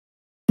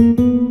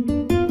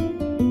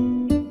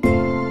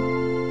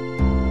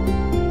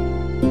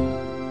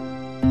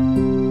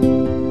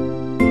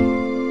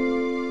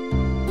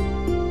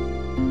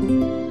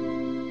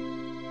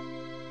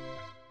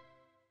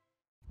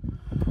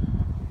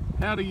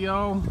Howdy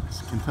y'all,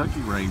 it's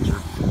Kentucky Ranger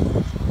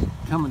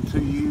coming to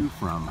you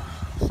from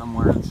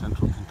somewhere in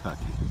central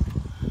Kentucky.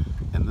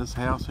 And this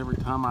house, every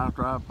time I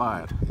drive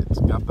by it, it's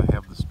got to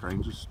have the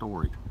strangest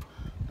story.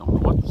 Don't know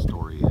what the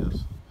story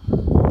is.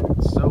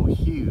 It's so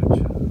huge.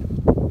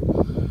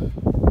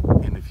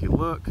 And if you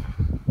look,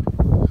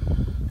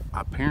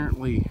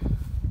 apparently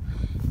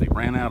they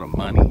ran out of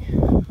money.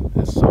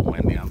 It's so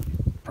windy, I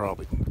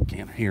probably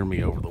can't hear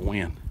me over the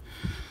wind.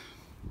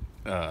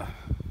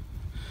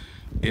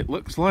 It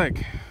looks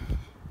like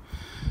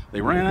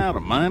they ran out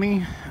of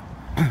money,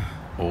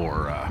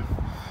 or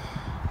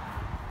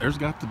there's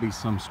got to be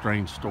some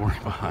strange story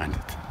behind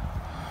it.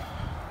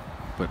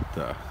 But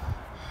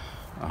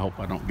I hope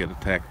I don't get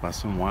attacked by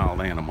some wild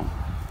animal.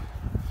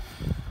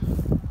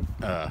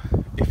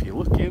 If you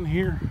look in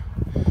here,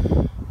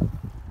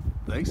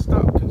 they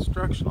stopped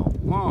construction a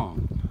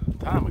long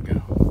time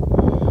ago,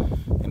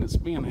 and it's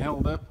being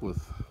held up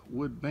with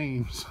wood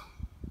beams,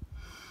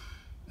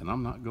 and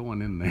I'm not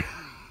going in there.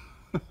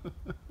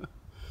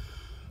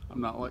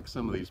 I'm not like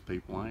some of these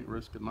people. I ain't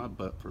risking my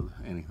butt for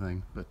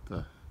anything. But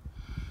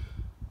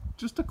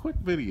just a quick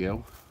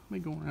video. Let me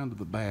go around to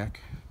the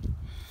back,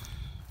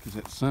 because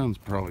that sun's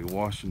probably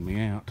washing me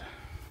out.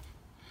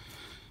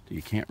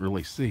 You can't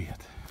really see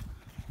it.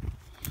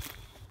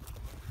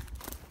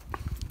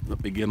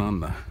 Let me get on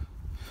the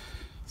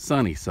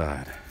sunny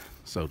side,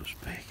 so to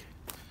speak,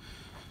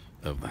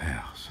 of the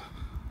house.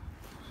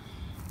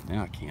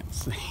 Now I can't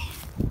see.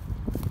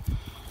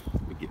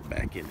 Let me get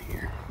back in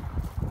here.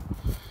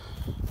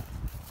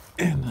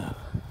 And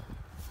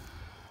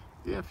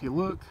yeah, if you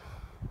look,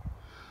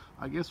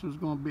 I guess there's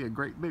going to be a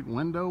great big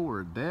window or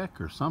a deck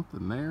or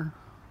something there.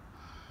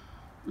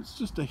 It's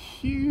just a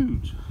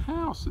huge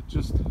house.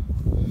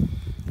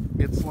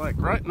 It's like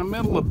right in the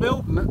middle of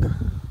building it,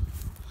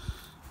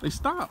 they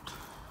stopped.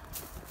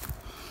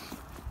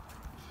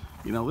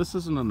 You know, this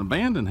isn't an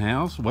abandoned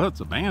house. Well,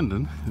 it's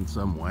abandoned in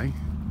some way,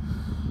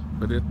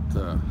 but it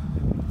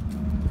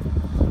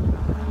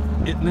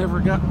never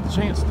got the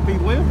chance to be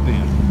lived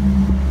in.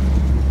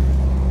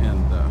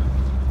 And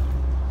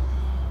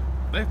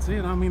that's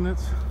it. I mean,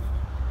 that's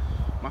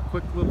my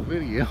quick little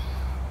video.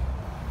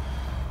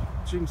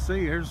 As you can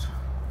see, there's,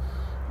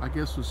 I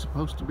guess, was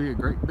supposed to be a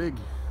great big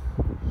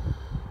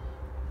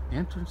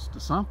entrance to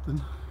something.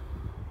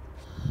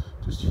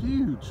 Just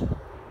huge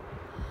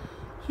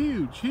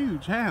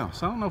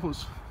house. I don't know if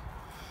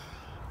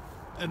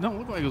it don't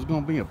look like it was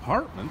going to be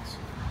apartments,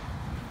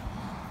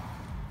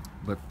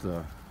 but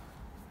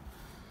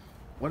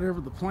whatever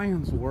the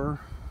plans were,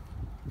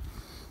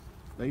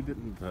 they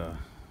didn't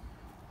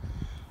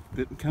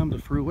come to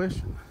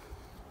fruition.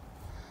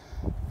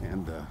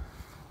 And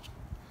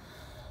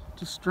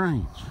just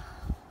strange,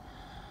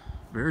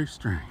 very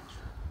strange.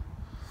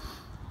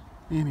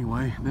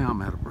 Anyway, now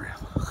I'm out of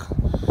breath.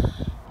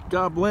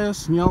 God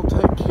bless, and y'all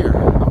take care.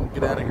 I'm gonna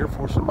get out of here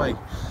before somebody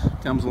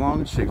comes along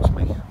and shoots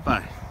me.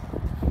 Bye.